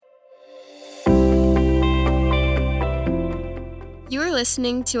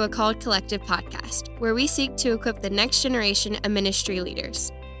listening to a Called Collective podcast, where we seek to equip the next generation of ministry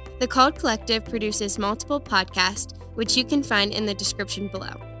leaders. The Called Collective produces multiple podcasts, which you can find in the description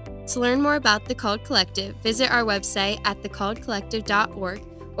below. To learn more about the Called Collective, visit our website at thecalledcollective.org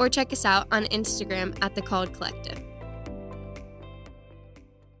or check us out on Instagram at The Called Collective.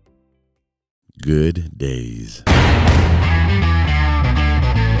 Good days.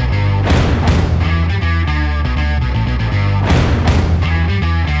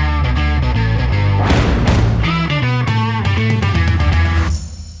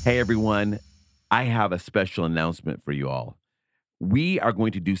 Hey everyone, I have a special announcement for you all. We are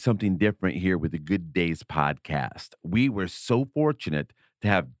going to do something different here with the Good Days podcast. We were so fortunate to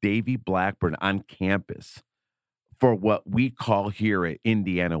have Davey Blackburn on campus for what we call here at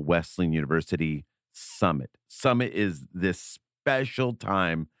Indiana Wesleyan University Summit. Summit is this special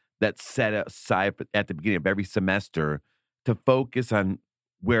time that's set aside at the beginning of every semester to focus on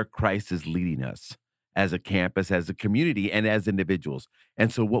where Christ is leading us as a campus, as a community, and as individuals.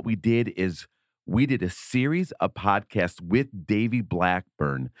 And so what we did is we did a series of podcasts with Davey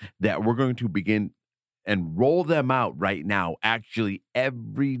Blackburn that we're going to begin and roll them out right now, actually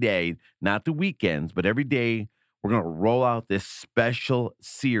every day, not the weekends, but every day. We're going to roll out this special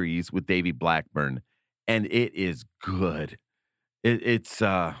series with Davey Blackburn, and it is good. It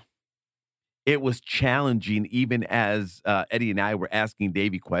was challenging, even as Eddie and I were asking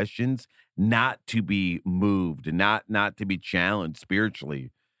Davey questions, not to be moved, not to be challenged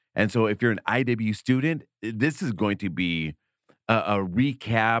spiritually. And so if you're an IW student, this is going to be a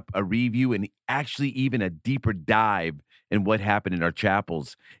recap, a review, and actually even a deeper dive in what happened in our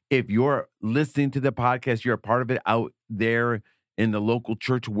chapels. If you're listening to the podcast, you're a part of it out there in the local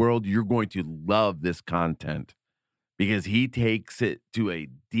church world, you're going to love this content because he takes it to a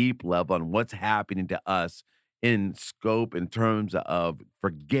deep level on what's happening to us in scope in terms of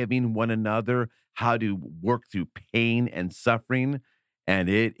forgiving one another, how to work through pain and suffering, and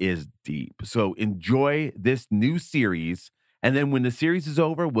it is deep. So enjoy this new series, and then when the series is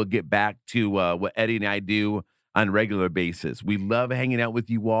over, we'll get back to what Eddie and I do on a regular basis. We love hanging out with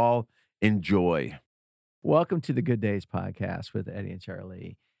you all. Enjoy. Welcome to the Good Days podcast with Eddie and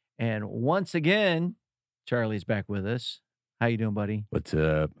Charlie. And once again, Charlie's back with us. How you doing, buddy? What's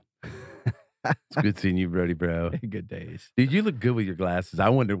up? It's good seeing you, Brody, bro. Good days. Dude, you look good with your glasses. I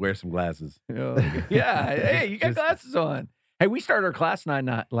wanted to wear some glasses. Oh, yeah. Hey, you got glasses on. Hey, we started our class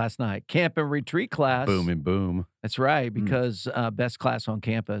last night. Camp and retreat class. Boom and boom. That's right, because best class on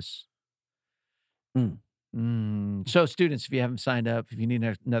campus. So students, if you haven't signed up, if you need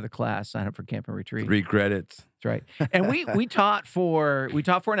another class, sign up for Camp and Retreat. 3 credits. That's right. And we taught for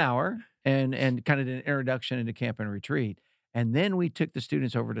an hour and kind of did an introduction into Camp and Retreat. And then we took the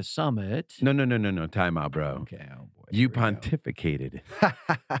students over to Summit. No. Time out, bro. Okay. Oh boy. You pontificated.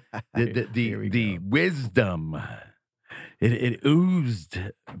 the wisdom. It oozed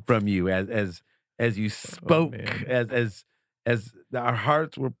from you as you spoke, as our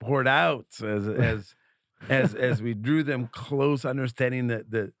hearts were poured out, as we drew them close, understanding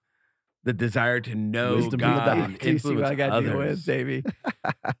the desire to know wisdom God and influence. You see what I got to deal others. with, Davey?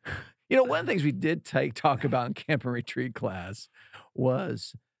 One of the things we did talk about in Camp and Retreat class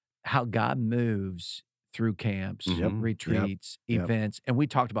was how God moves through camps, retreats, events, and we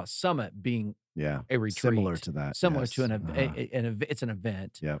talked about Summit being a retreat, similar to that, to an event. It's an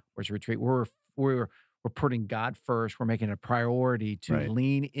event. Where it's a retreat. We're putting God first. We're making it a priority to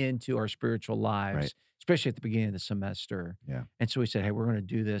lean into our spiritual lives, especially at the beginning of the semester. Yeah. And so we said, hey, we're going to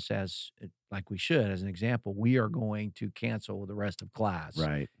do this like we should. As an example, we are going to cancel the rest of class,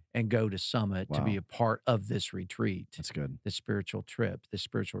 and go to Summit to be a part of this retreat. That's good. This spiritual trip, this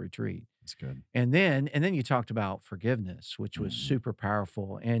spiritual retreat. That's good. And then you talked about forgiveness, which was super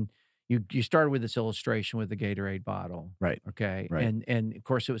powerful. And you started with this illustration with the Gatorade bottle. Right. Okay. Right. And of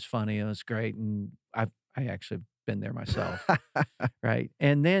course it was funny. It was great. And I actually have been there myself. Right.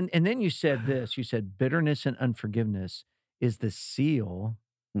 And then you said this, you said bitterness and unforgiveness is the seal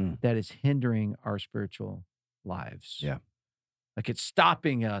that is hindering our spiritual lives. Yeah. Like it's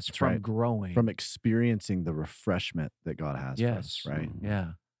stopping us from growing. From experiencing the refreshment that God has for us. Right.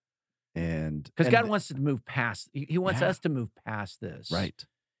 Yeah. And because God wants to move past, he wants us to move past this. Right.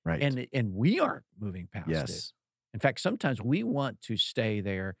 Right. And we aren't moving past it. In fact, sometimes we want to stay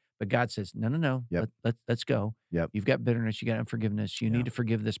there, but God says, no. Yep. Let's go. Yep. You've got bitterness. You got unforgiveness. You need to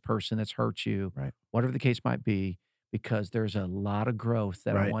forgive this person that's hurt you. Right. Whatever the case might be, because there's a lot of growth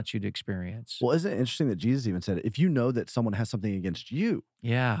that I want you to experience. Well, isn't it interesting that Jesus even said, if you know that someone has something against you,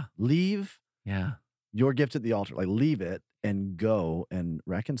 leave your gift at the altar. Like leave it and go and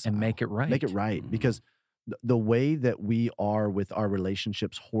reconcile. And make it right. Make it right. Because the way that we are with our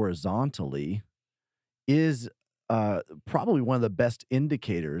relationships horizontally is probably one of the best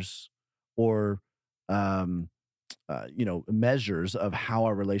indicators or measures of how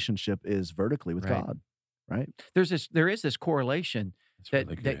our relationship is vertically with God, right? There is this correlation That's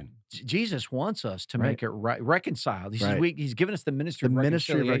really that good. Jesus wants us to Right. make it reconciled. He says Right. He's given us the ministry The of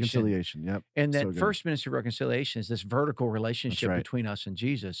ministry of reconciliation. reconciliation. Yep. And that So good. first ministry of reconciliation is this vertical relationship right. between us and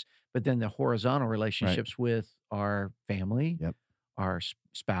Jesus, but then the horizontal relationships with our family, Yep. our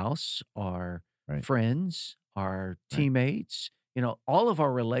spouse, our Right. friends, our teammates, all of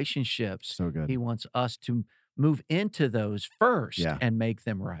our relationships. So good. He wants us to move into those first Yeah. and make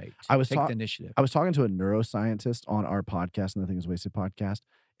them right. Take the initiative. I was talking to a neuroscientist on our podcast, Nothing is Wasted podcast,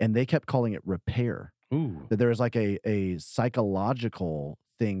 and they kept calling it repair. Ooh. That there is like a psychological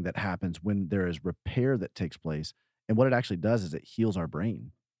thing that happens when there is repair that takes place. And what it actually does is it heals our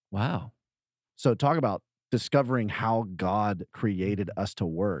brain. Wow. So talk about discovering how God created us to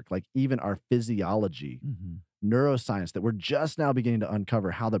work, like even our physiology, neuroscience, that we're just now beginning to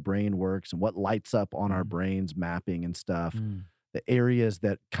uncover how the brain works and what lights up on our brains mapping and stuff, the areas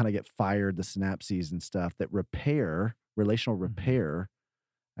that kind of get fired, the synapses and stuff that repair, relational repair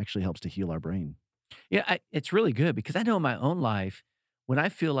actually helps to heal our brain. Yeah, it's really good because I know in my own life, when I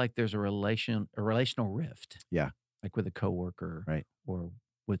feel like there's a relational rift, like with a coworker, right, or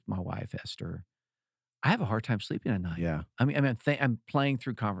with my wife Esther, I have a hard time sleeping at night. Yeah, I'm playing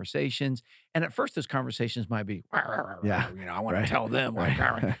through conversations, and at first those conversations might be, I want to tell them,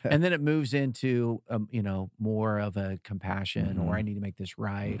 and then it moves into, more of a compassion, or I need to make this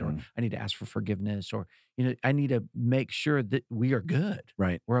right, or I need to ask for forgiveness, or I need to make sure that we are good,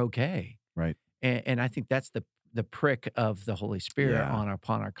 right, we're okay, right. And I think that's the prick of the Holy Spirit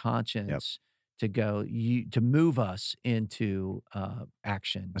upon our conscience to go to move us into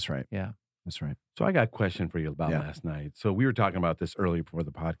action. That's right. Yeah, that's right. So I got a question for you about last night. So we were talking about this earlier before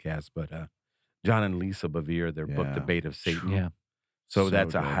the podcast, but John and Lisa Bevere, their book, The Bait of Satan. Yeah. So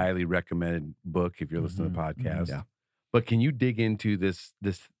that's good. a highly recommended book if you're listening to the podcast. Yeah. But can you dig into this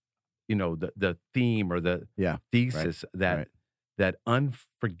the theme or the thesis that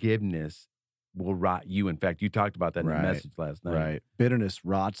unforgiveness will rot you? In fact, you talked about that in the message last night. Right. Bitterness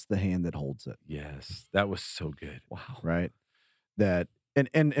rots the hand that holds it. Yes. That was so good. Wow. Right. That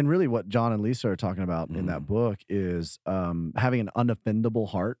and really what John and Lisa are talking about in that book is having an unoffendable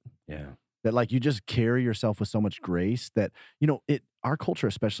heart. Yeah. That like you just carry yourself with so much grace that our culture,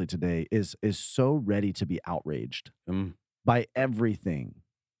 especially today, is so ready to be outraged by everything.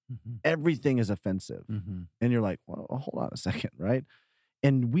 Everything is offensive. And you're like, well, hold on a second, right?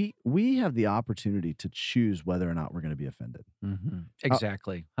 And we have the opportunity to choose whether or not we're going to be offended.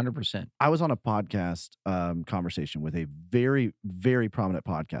 Exactly. 100%. I was on a podcast conversation with a very, very prominent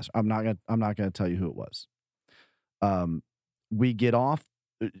podcaster. I'm not gonna tell you who it was. We get off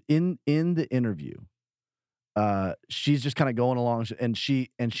in the interview. She's just kind of going along, and she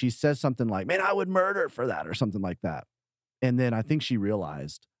says something like, "Man, I would murder for that," or something like that. And then I think she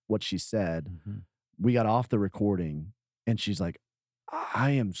realized what she said. We got off the recording, and she's like,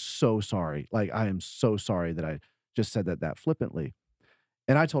 I am so sorry. Like, I am so sorry that I just said that flippantly.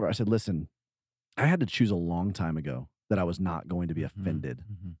 And I told her, I said, listen, I had to choose a long time ago that I was not going to be offended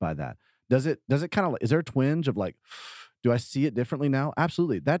by that. Does it kind of, is there a twinge of like, do I see it differently now?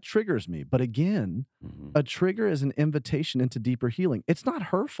 Absolutely. That triggers me. But again, a trigger is an invitation into deeper healing. It's not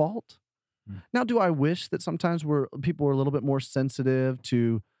her fault. Now, do I wish that sometimes people were a little bit more sensitive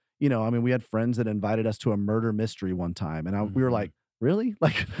to, we had friends that invited us to a murder mystery one time. And we were like, really?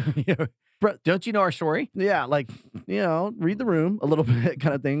 Like, don't you know our story? Yeah, like, read the room a little bit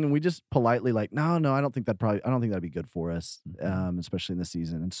kind of thing. And we just politely like, no, I don't think that'd be good for us, especially in this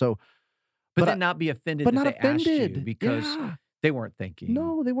season. And so, but then not be offended but that not they asked offended. you because they weren't thinking.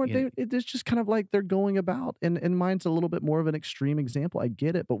 No, they weren't. It's just kind of like they're going about, and mine's a little bit more of an extreme example. I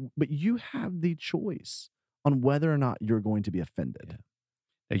get it, but you have the choice on whether or not you're going to be offended. Yeah.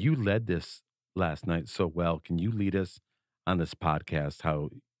 Now, you led this last night so well. Can you lead us on this podcast how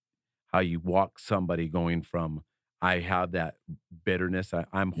you walk somebody going from I have that bitterness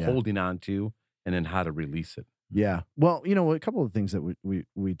I'm holding on to, and then how to release it? Yeah. Well, a couple of things that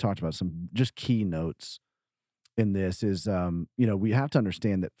we talked about, some just key notes in this is, we have to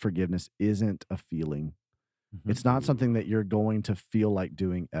understand that forgiveness isn't a feeling. It's not something that you're going to feel like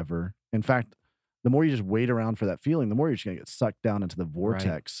doing ever. In fact, the more you just wait around for that feeling, the more you're just going to get sucked down into the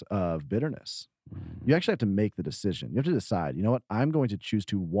vortex of bitterness. You actually have to make the decision. You have to decide, you know what? I'm going to choose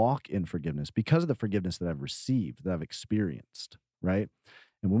to walk in forgiveness because of the forgiveness that I've received, that I've experienced, right?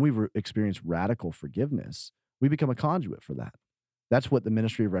 And when we experience radical forgiveness, we become a conduit for that. That's what the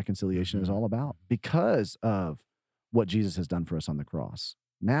ministry of reconciliation is all about, because of what Jesus has done for us on the cross.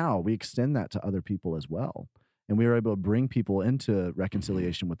 Now we extend that to other people as well. And we are able to bring people into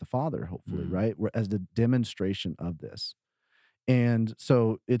reconciliation with the Father, hopefully, right? As the demonstration of this. And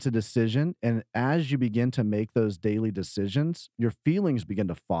so it's a decision. And as you begin to make those daily decisions, your feelings begin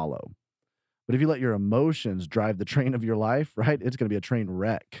to follow. But if you let your emotions drive the train of your life, right, it's going to be a train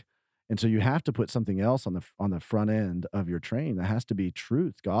wreck. And so you have to put something else on the front end of your train. That has to be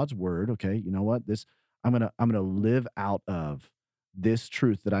truth, God's word. Okay, you know what? I'm gonna live out of this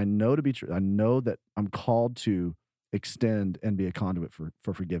truth that I know to be true. I know that I'm called to extend and be a conduit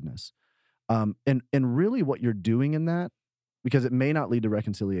for forgiveness. And really what you're doing in that, because it may not lead to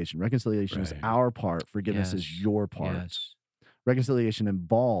reconciliation. Reconciliation is our part. Forgiveness is your part. Yes. Reconciliation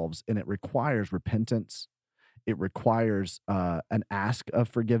involves and it requires repentance. It requires an ask of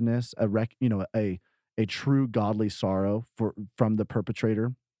forgiveness, a true godly sorrow from the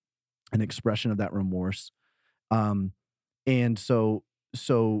perpetrator, an expression of that remorse. And so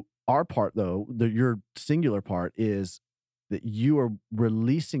our part, though, your singular part is that you are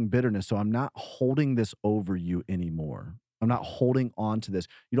releasing bitterness. So I'm not holding this over you anymore. I'm not holding on to this.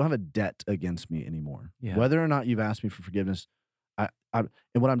 You don't have a debt against me anymore. Yeah. Whether or not you've asked me for forgiveness, and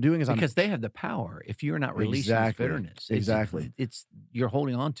what I'm doing is because they have the power. If you're not releasing this bitterness, it's you're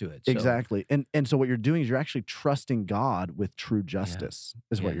holding on to it. So. Exactly. And so what you're doing is you're actually trusting God with true justice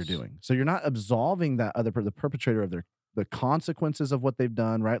is what you're doing. So you're not absolving that the perpetrator of the consequences of what they've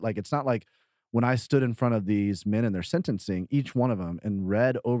done, right? Like, it's not like when I stood in front of these men and their sentencing, each one of them, and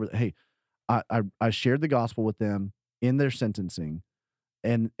read over, hey, I shared the gospel with them in their sentencing.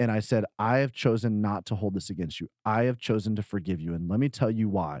 And I said, I have chosen not to hold this against you. I have chosen to forgive you. And let me tell you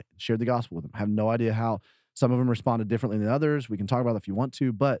why. Shared the gospel with them. I have no idea how some of them responded differently than others. We can talk about it if you want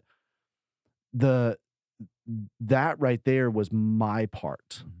to, but that right there was my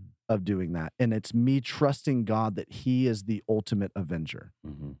part of doing that. And it's me trusting God that he is the ultimate avenger,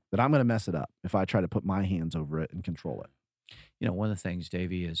 that I'm going to mess it up if I try to put my hands over it and control it. You know, one of the things,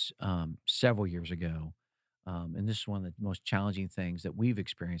 Davey, is several years ago, and this is one of the most challenging things that we've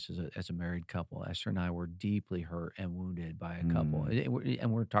experienced as a married couple. Esther and I were deeply hurt and wounded by a couple,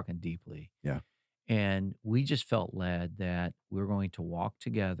 and we're talking deeply. Yeah. And we just felt led that we were going to walk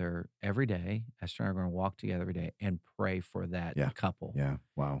together every day. Esther and I are going to walk together every day and pray for that couple. Yeah.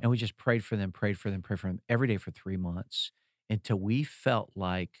 Wow. And we just prayed for them every day for 3 months until we felt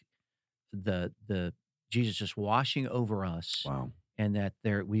like the Jesus just washing over us. Wow. And that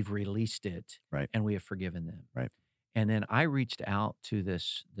we've released it, right, and we have forgiven them. Right. And then I reached out to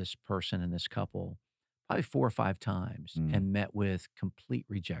this person and this couple probably 4 or 5 times and met with complete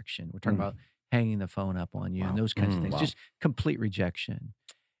rejection. We're talking about hanging the phone up on you and those kinds of things, just complete rejection.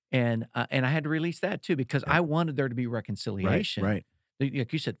 And I had to release that too, because I wanted there to be reconciliation. Right.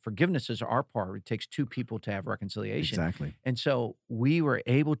 Like you said, forgiveness is our part. It takes 2 people to have reconciliation. Exactly. And so we were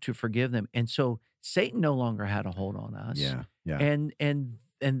able to forgive them. And so Satan no longer had a hold on us. Yeah. Yeah.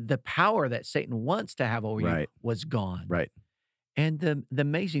 And the power that Satan wants to have over you was gone. Right. And the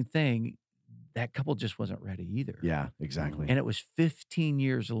amazing thing, that couple just wasn't ready either. Yeah, exactly. And it was 15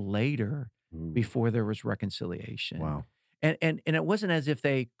 years later before there was reconciliation. Wow. And it wasn't as if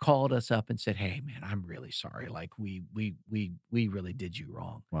they called us up and said, "Hey, man, I'm really sorry. Like we really did you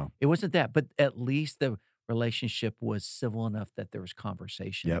wrong." Wow. It wasn't that, but at least the relationship was civil enough that there was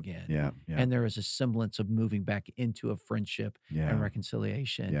conversation again. Yeah. And there was a semblance of moving back into a friendship and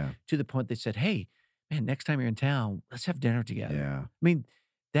reconciliation to the point they said, "Hey, man, next time you're in town, let's have dinner together." Yeah. I mean,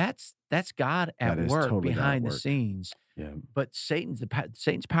 that's God at work totally behind the scenes. Yeah. But Satan's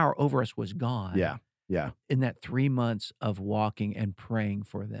power over us was gone. Yeah. Yeah. In that 3 months of walking and praying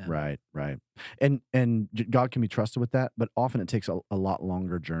for them. Right. And God can be trusted with that, but often it takes a lot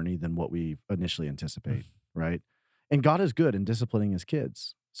longer journey than what we initially anticipate, right? And God is good in disciplining his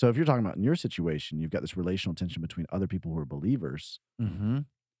kids. So if you're talking about in your situation, you've got this relational tension between other people who are believers.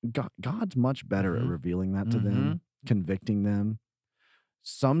 God's much better at revealing that to them, convicting them.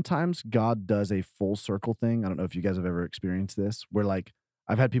 Sometimes God does a full circle thing. I don't know if you guys have ever experienced this, where like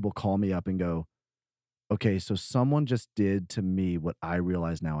I've had people call me up and go, "Okay, so someone just did to me what I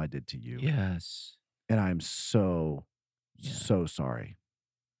realize now I did to you." Yes. And I'm so sorry.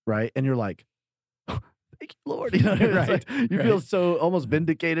 Right? And you're like, "Thank you, Lord." You know, right. Like, you feel so almost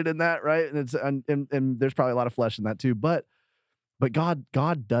vindicated in that, right? And it's and there's probably a lot of flesh in that too. But God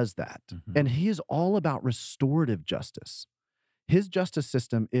does that. And he is all about restorative justice. His justice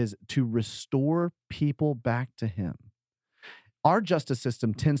system is to restore people back to him. Our justice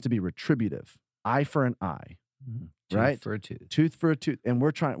system tends to be retributive. Eye for an eye, right? Tooth for a tooth. Tooth for a tooth. And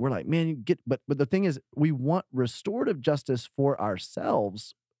we're like, man, but the thing is, we want restorative justice for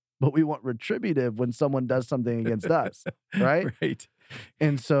ourselves, but we want retributive when someone does something against us, right? Right.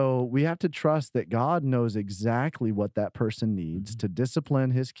 And so we have to trust that God knows exactly what that person needs to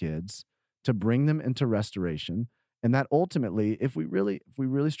discipline his kids, to bring them into restoration. And that ultimately, if we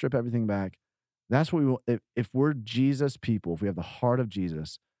really strip everything back, that's what we want. If we're Jesus people, if we have the heart of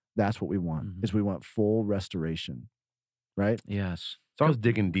Jesus, that's what we want, is we want full restoration, right? Yes. So I was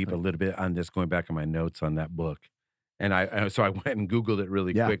digging deep a little bit on this, going back in my notes on that book. And so I went and Googled it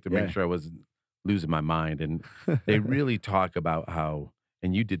really quick to make sure I wasn't losing my mind. And they really talk about how,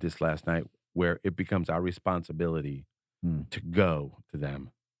 and you did this last night, where it becomes our responsibility to go to them,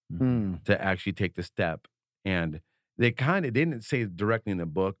 to actually take the step. And they didn't say it directly in the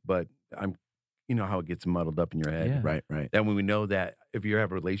book, but you know how it gets muddled up in your head. Yeah. Right. Then when we know that if you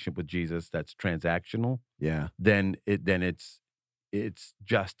have a relationship with Jesus that's transactional, Yeah. then it's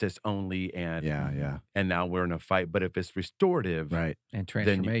justice only, and and now we're in a fight. But if it's restorative, Right. And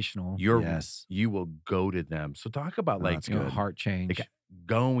transformational. you will go to them. So talk about like heart change. like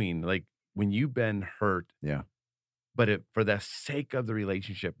going, like when you've been hurt, but for the sake of the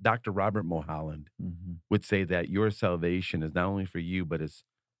relationship. Dr. Robert Mulholland would say that your salvation is not only for you, but it's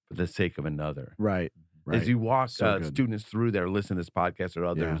for the sake of another. Right. As you walk So students through that, or listen to this podcast or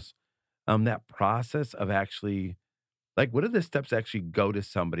others, that process of actually, like, what are the steps to actually go to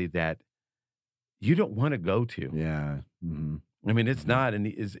somebody that you don't want to go to? Yeah. I mean, it's not,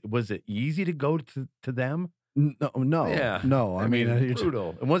 and was it easy to go to them? No. Yeah. No. I mean, it's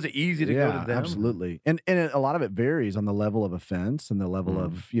brutal. And was it easy to go to them? Absolutely. And a lot of it varies on the level of offense and the level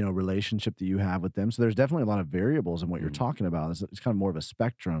of, relationship that you have with them. So there's definitely a lot of variables in what you're talking about. It's kind of more of a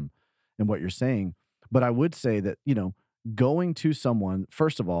spectrum in what you're saying. But I would say that, going to someone,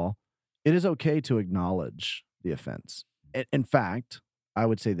 first of all, it is okay to acknowledge the offense. In fact, I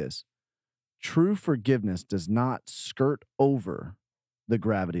would say this: true forgiveness does not skirt over the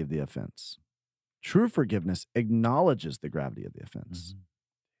gravity of the offense. True forgiveness acknowledges the gravity of the offense,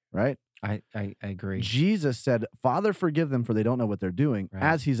 right? I agree. Jesus said, Father, forgive them, for they don't know what they're doing,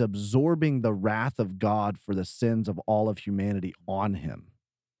 as he's absorbing the wrath of God for the sins of all of humanity on him,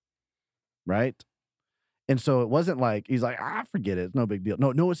 right? And so it wasn't like, he's like, forget it, it's no big deal.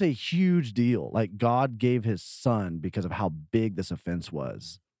 No, it's a huge deal. Like, God gave his son because of how big this offense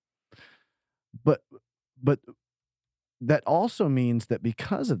was. But that also means that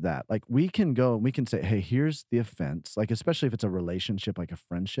because of that, like, we can go and we can say, hey, here's the offense. Like, especially if it's a relationship, like a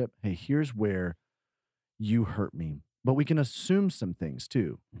friendship. Hey, here's where you hurt me. But we can assume some things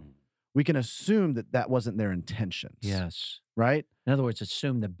too. We can assume that that wasn't their intentions. Yes. Right? In other words,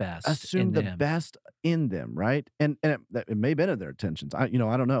 assume the best. Assume the best in them, right? And it may have been in their intentions. I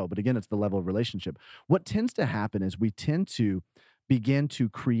don't know. But again, it's the level of relationship. What tends to happen is we tend to begin to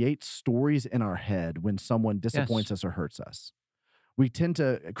create stories in our head when someone disappoints us or hurts us. We tend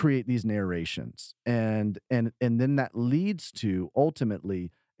to create these narrations, and then that leads to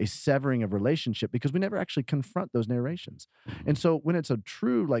ultimately a severing of relationship because we never actually confront those narrations. And so when it's a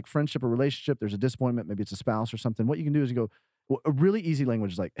true like friendship or relationship, there's a disappointment, maybe it's a spouse or something. What you can do is you go, a really easy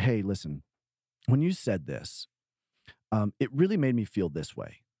language is like, hey, listen, when you said this, it really made me feel this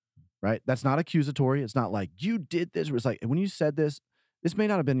way. Right? That's not accusatory. It's not like you did this. It's like, when you said this may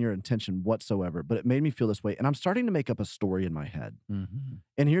not have been your intention whatsoever, but it made me feel this way. And I'm starting to make up a story in my head.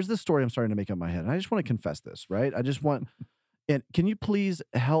 And here's the story I'm starting to make up in my head. And I just want to confess this, right? I just want, and can you please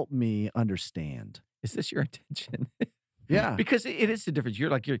help me understand? Is this your intention? Yeah. Because it is the difference.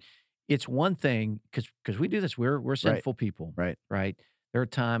 It's one thing, because we do this. We're sinful people. Right. There are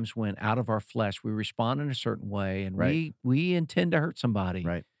times when out of our flesh, we respond in a certain way and we intend to hurt somebody.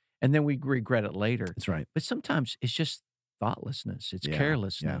 Right. And then we regret it later. That's right. But sometimes it's just thoughtlessness. It's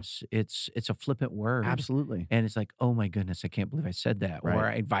carelessness. Yeah. It's a flippant word. Absolutely. And it's like, oh my goodness, I can't believe I said that. Right. Or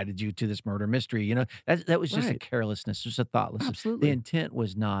I invited you to this murder mystery. That was just a carelessness, just a thoughtlessness. Absolutely. The intent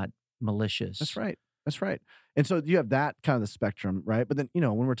was not malicious. That's right. And so you have that kind of the spectrum, right? But then,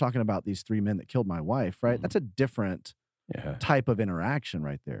 when we're talking about these three men that killed my wife, right? That's a different type of interaction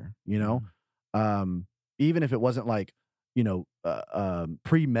right there, even if it wasn't like,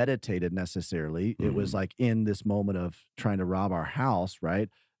 premeditated necessarily. It was like in this moment of trying to rob our house, right?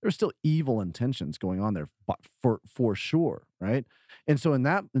 There's still evil intentions going on there, for sure, right? And so in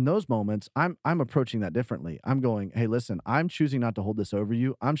those moments, I'm approaching that differently. I'm going, hey, listen, I'm choosing not to hold this over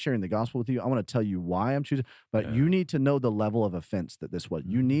you. I'm sharing the gospel with you. I want to tell you why I'm choosing, but you need to know the level of offense that this was.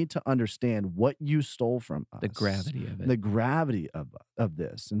 You need to understand what you stole from us. The gravity of it. The gravity of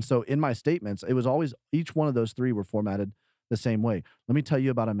this. And so in my statements, it was always, each one of those three were formatted the same way. Let me tell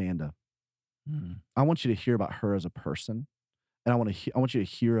you about Amanda. I want you to hear about her as a person. And I want you to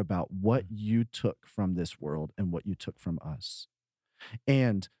hear about what you took from this world and what you took from us.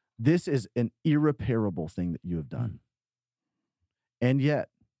 And this is an irreparable thing that you have done. And yet,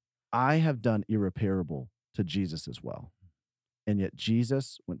 I have done irreparable to Jesus as well. And yet,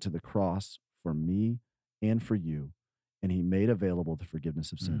 Jesus went to the cross for me and for you, and he made available the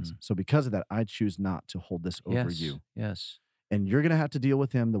forgiveness of sins. So because of that, I choose not to hold this over you. Yes. And you're going to have to deal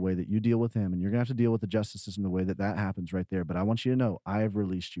with him the way that you deal with him. And you're going to have to deal with the justice system the way that happens right there. But I want you to know, I have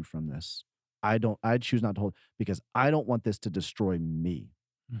released you from this. I choose not to hold, because I don't want this to destroy me.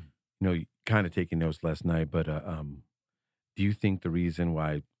 Kind of taking notes last night, but do you think the reason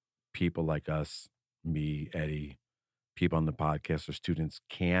why people like us, me, Eddie, people on the podcast or students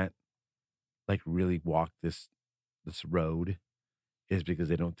can't really walk this road is because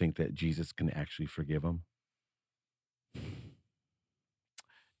they don't think that Jesus can actually forgive them?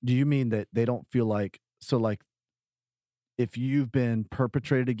 Do you mean that they don't feel like, if you've been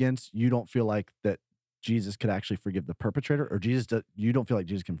perpetrated against, you don't feel like that Jesus could actually forgive the perpetrator, or you don't feel like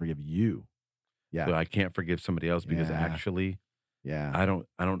Jesus can forgive you? Yeah. So I can't forgive somebody else because actually, I don't,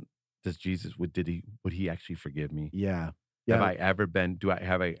 does Jesus, would he actually forgive me? Yeah. Have I ever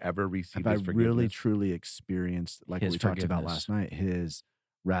received his forgiveness? Have I really truly experienced, like what we talked about last night, his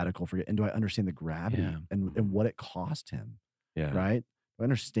radical forgiveness? And do I understand the gravity and what it cost him? Yeah. Right? I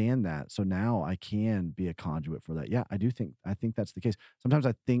understand that. So now I can be a conduit for that. Yeah, I think that's the case. Sometimes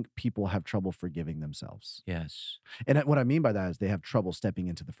I think people have trouble forgiving themselves. Yes. And what I mean by that is they have trouble stepping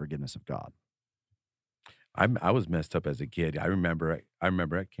into the forgiveness of God. I was messed up as a kid. I remember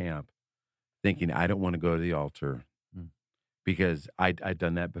at camp thinking I don't want to go to the altar because I'd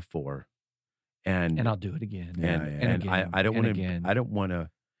done that before. And I'll do it again. And I don't want to.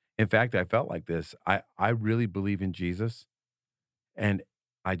 In fact, I felt like this. I really believe in Jesus, and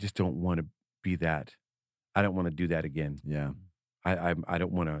I just don't want to be that. I don't want to do that again. Yeah. I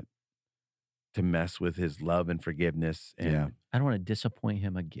don't want to mess with his love and forgiveness. And I don't want to disappoint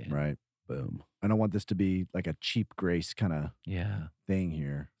him again. Right. Boom. I don't want this to be like a cheap grace kind of thing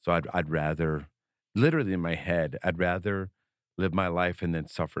here. So I'd rather, literally in my head, I'd rather live my life and then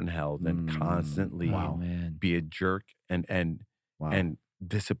suffer in hell than constantly be a jerk and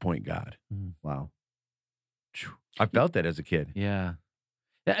disappoint God. Wow. I felt that as a kid. Yeah.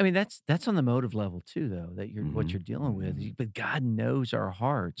 I mean, that's on the motive level too, though, that what you're dealing with. But God knows our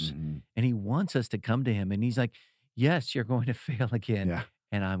hearts, and he wants us to come to him. And he's like, yes, you're going to fail again,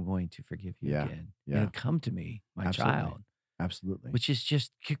 and I'm going to forgive you again. Come to me, my child. Absolutely. Which is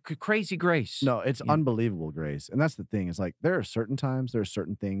just crazy grace. No, it's unbelievable grace. And that's the thing. It's like there are certain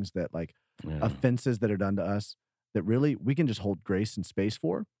things that offenses that are done to us that really we can just hold grace and space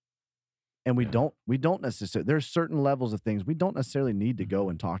for. And we don't necessarily, there's certain levels of things we don't necessarily need to go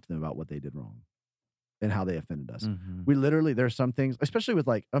and talk to them about what they did wrong and how they offended us. We literally, there's some things, especially with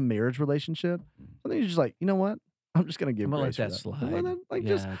like a marriage relationship, something you're just like, you know what? I'm just going to give grace let that slide. I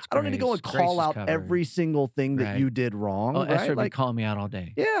don't need to go and call out every single thing that you did wrong. Oh, Esther right? been calling me out all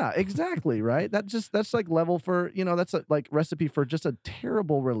day. Yeah, exactly. Right. That's like level for, that's a like recipe for just a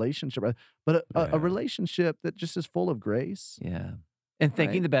terrible relationship, but a relationship that just is full of grace. Yeah. And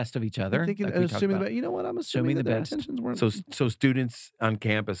thinking the best of each other. And assuming the best. You know what? I'm assuming that their intentions weren't. So students on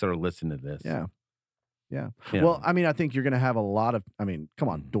campus that are listening to this. Yeah. Well, I mean, I think you're going to have a lot of, come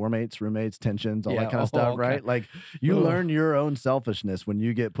on, dormmates, roommates, tensions, all that kind of stuff, right? Like you learn your own selfishness when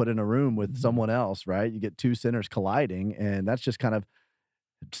you get put in a room with someone else, right? You get two sinners colliding, and that's just kind of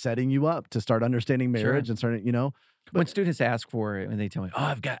setting you up to start understanding marriage and starting, But when students ask for it and they tell me, "Oh,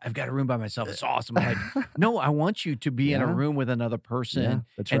 I've got a room by myself. It's awesome." I'm like, no, I want you to be in a room with another person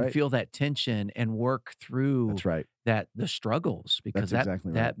and feel that tension and work through the struggles, because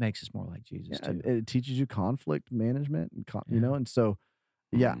that makes us more like Jesus too. It teaches you conflict management, and and so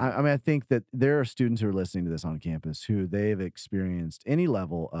I think that there are students who are listening to this on campus who they've experienced any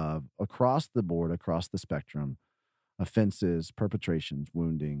level of across the board, across the spectrum, offenses, perpetrations,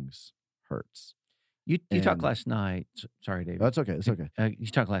 woundings, hurts. You talked last night. Sorry, David. That's okay. It's okay. You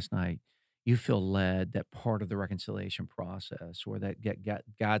talked last night. You feel led that part of the reconciliation process, or that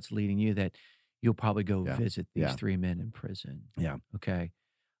God's leading you, that you'll probably go visit these three men in prison. Yeah. Okay.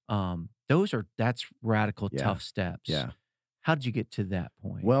 That's radical, tough steps. Yeah. How did you get to that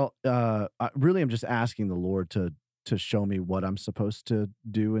point? Well, I really am just asking the Lord to show me what I'm supposed to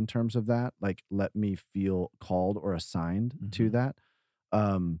do in terms of that. Like, let me feel called or assigned to that.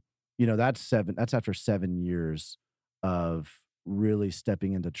 That's after 7 years of really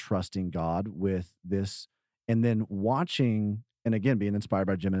stepping into trusting God with this, and then watching, and again, being inspired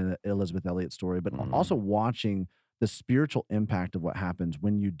by Jim and Elizabeth Elliott's story, but also watching the spiritual impact of what happens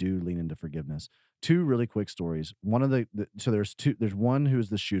when you do lean into forgiveness. Two really quick stories. One of so there's one who is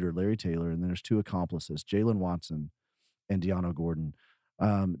the shooter, Larry Taylor, and then there's two accomplices, Jalen Watson and Deanna Gordon.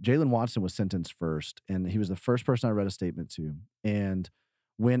 Jalen Watson was sentenced first, and he was the first person I read a statement to. And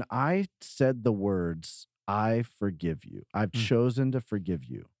when I said the words, "I forgive you, I've chosen to forgive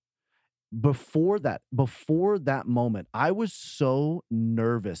you," before that moment, I was so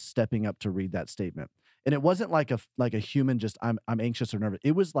nervous stepping up to read that statement. And it wasn't like a human just I'm anxious or nervous.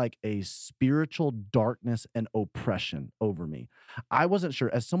 It was like a spiritual darkness and oppression over me. I wasn't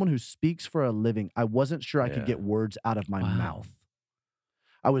sure, as someone who speaks for a living, I wasn't sure I could get words out of my mouth.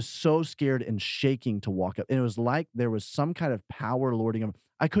 I was so scared and shaking to walk up. And it was like there was some kind of power lording him.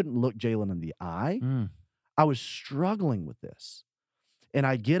 I couldn't look Jalen in the eye. I was struggling with this. And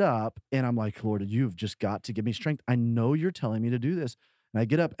I get up and I'm like, Lord, you've just got to give me strength. I know you're telling me to do this. And I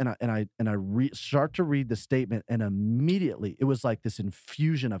get up and I start to read the statement, and immediately it was like this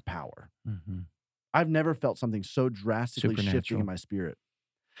infusion of power. I've never felt something so drastically shifting in my spirit.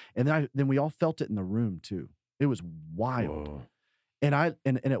 And then we all felt it in the room too. It was wild. Whoa. And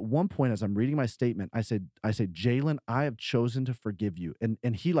at one point, as I'm reading my statement, I said, Jalen, I have chosen to forgive you.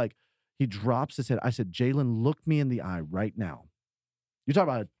 And he drops his head. I said, Jalen, look me in the eye right now. You talk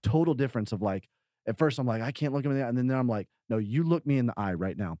about a total difference of like, at first I'm like, I can't look him in the eye. And then I'm like, no, you look me in the eye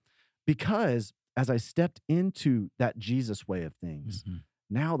right now. Because as I stepped into that Jesus way of things,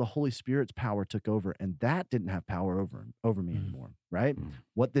 now the Holy Spirit's power took over, and that didn't have power over me anymore, right?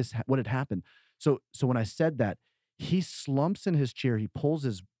 What had happened. So when I said that, he slumps in his chair, he pulls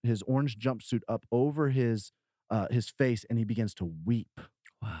his orange jumpsuit up over his face, and he begins to weep.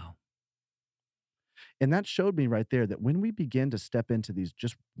 Wow. And that showed me right there that when we begin to step into these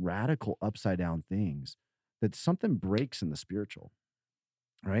just radical upside down things, that something breaks in the spiritual,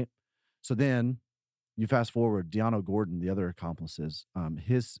 right? So then you fast forward, Deanna Gordon, the other accomplices,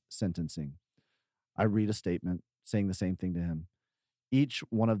 his sentencing. I read a statement saying the same thing to him. Each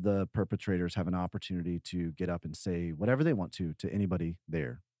one of the perpetrators have an opportunity to get up and say whatever they want to anybody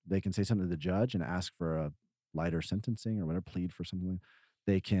there. They can say something to the judge and ask for a lighter sentencing or whatever, plead for something.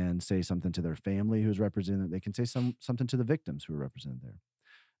 They can say something to their family who's represented. They can say something to the victims who are represented there.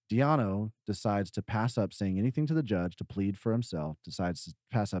 Deanna decides to pass up saying anything to the judge to plead for himself, decides to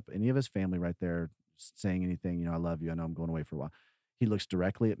pass up any of his family right there saying anything, I love you, I know I'm going away for a while. He looks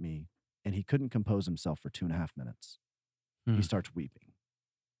directly at me, and he couldn't compose himself for 2.5 minutes. He starts weeping.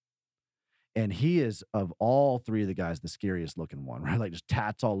 And he is, of all three of the guys, the scariest looking one, right? Like just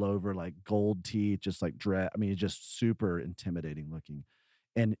tats all over, like gold teeth, just like dread. I mean, he's just super intimidating looking.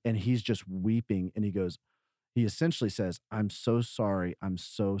 And he's just weeping, and he essentially says, I'm so sorry. I'm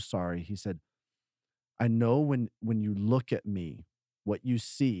so sorry. He said, I know when you look at me, what you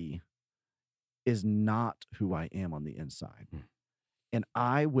see is not who I am on the inside. And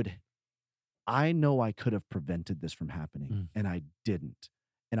I know I could have prevented this from happening, and I didn't.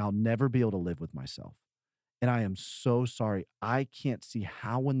 And I'll never be able to live with myself. And I am so sorry. I can't see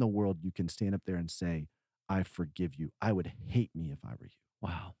how in the world you can stand up there and say, I forgive you. I would hate me if I were you.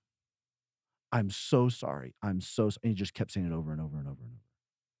 Wow. I'm so sorry. I'm so sorry. And he just kept saying it over and over and over and over.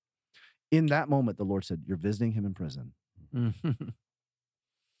 In that moment, the Lord said, you're visiting him in prison.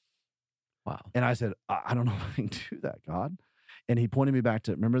 Wow. And I said, I don't know if I can do that, God. And he pointed me back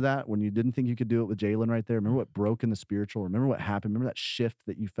to, remember that when you didn't think you could do it with Jalen right there? Remember what broke in the spiritual? Remember what happened? Remember that shift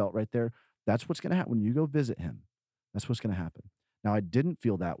that you felt right there? That's what's going to happen when you go visit him. That's what's going to happen. Now, I didn't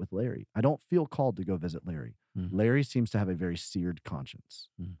feel that with Larry. I don't feel called to go visit Larry. Larry seems to have a very seared conscience,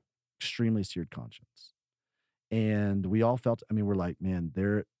 extremely seared conscience. And we all felt, we're like, man,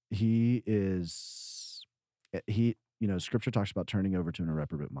 Scripture talks about turning over to an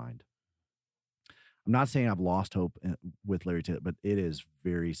irreprobate mind. I'm not saying I've lost hope with Larry Taylor, but it is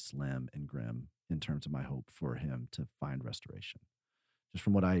very slim and grim in terms of my hope for him to find restoration, just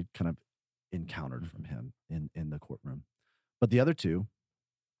from what I kind of encountered from him in the courtroom. But the other two,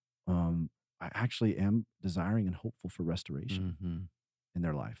 I actually am desiring and hopeful for restoration in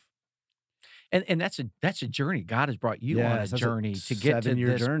their life. And that's a journey. God has brought you on a journey to get to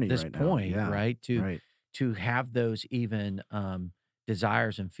this point, right? To have those even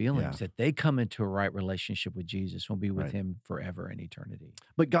desires and feelings that they come into a right relationship with Jesus, will be with him forever in eternity.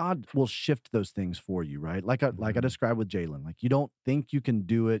 But God will shift those things for you, right? Like I described with Jalen, like you don't think you can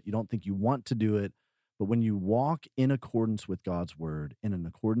do it. You don't think you want to do it. But when you walk in accordance with God's word and in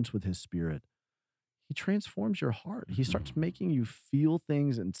accordance with his Spirit, he transforms your heart. He starts making you feel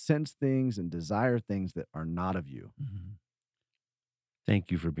things and sense things and desire things that are not of you. Thank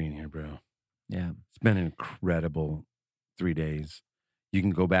you for being here, bro. Yeah. It's been an incredible 3 days. You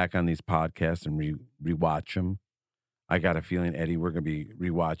can go back on these podcasts and rewatch them. I got a feeling, Eddie, we're going to be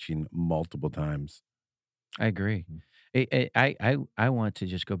rewatching multiple times. I agree. I want to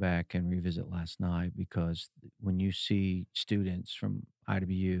just go back and revisit last night, because when you see students from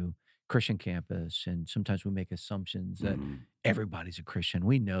IWU, Christian campus, and sometimes we make assumptions that everybody's a Christian.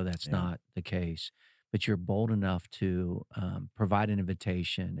 We know that's not the case, but you're bold enough to provide an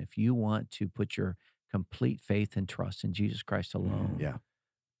invitation. If you want to put your complete faith and trust in Jesus Christ alone,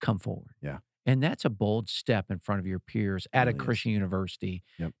 come forward. Yeah. And that's a bold step in front of your peers at a Really is. Christian university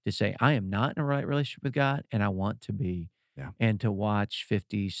to say, I am not in a right relationship with God, and I want to be. Yeah. And to watch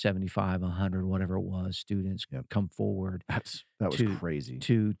 50, 75, 100, whatever it was, students come forward. That was crazy.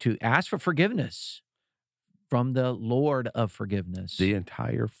 To ask for forgiveness from the Lord of forgiveness. The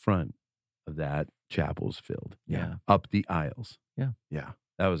entire front of that chapel's filled. Yeah. Up the aisles. Yeah. Yeah.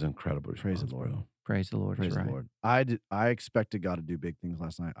 That was incredible. Praise the Lord. Praise the Lord. Praise right. the Lord. I expected God to do big things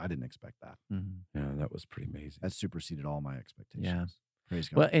last night. I didn't expect that. Mm-hmm. Yeah, that was pretty amazing. That superseded all my expectations. Yeah. Praise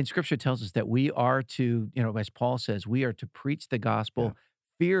God. Well, and Scripture tells us that we are to, as Paul says, we are to preach the gospel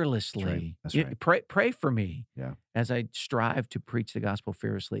fearlessly. That's right. Pray for me Yeah. as I strive to preach the gospel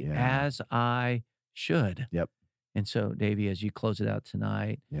fearlessly, Yeah. as I should. Yep. And so, Davey, as you close it out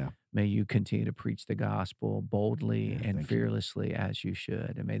tonight, may you continue to preach the gospel boldly and fearlessly as you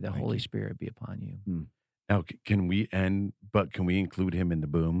should. And may the Holy Spirit be upon you. Now, can we include him in the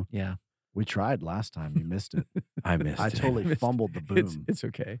boom? Yeah. We tried last time. You missed it. I missed it. I totally fumbled the boom. It's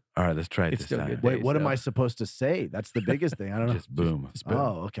okay. All right, let's try it It's this still time. good. Wait, what am I supposed to say? That's the biggest thing. I don't know. Just boom. Just boom.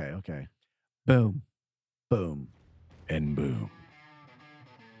 Oh, okay. Boom. Boom. And boom.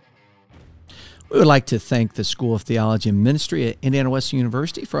 We would like to thank the School of Theology and Ministry at Indiana Wesleyan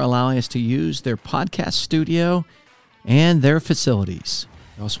University for allowing us to use their podcast studio and their facilities.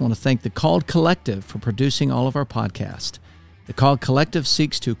 We also want to thank the Called Collective for producing all of our podcasts. The Called Collective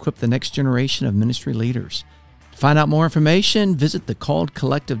seeks to equip the next generation of ministry leaders. To find out more information, visit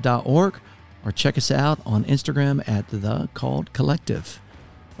thecalledcollective.org or check us out on Instagram at The Called Collective.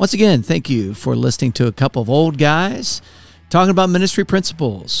 Once again, thank you for listening to a couple of old guys talking about ministry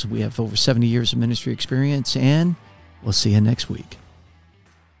principles. We have over 70 years of ministry experience, and we'll see you next week.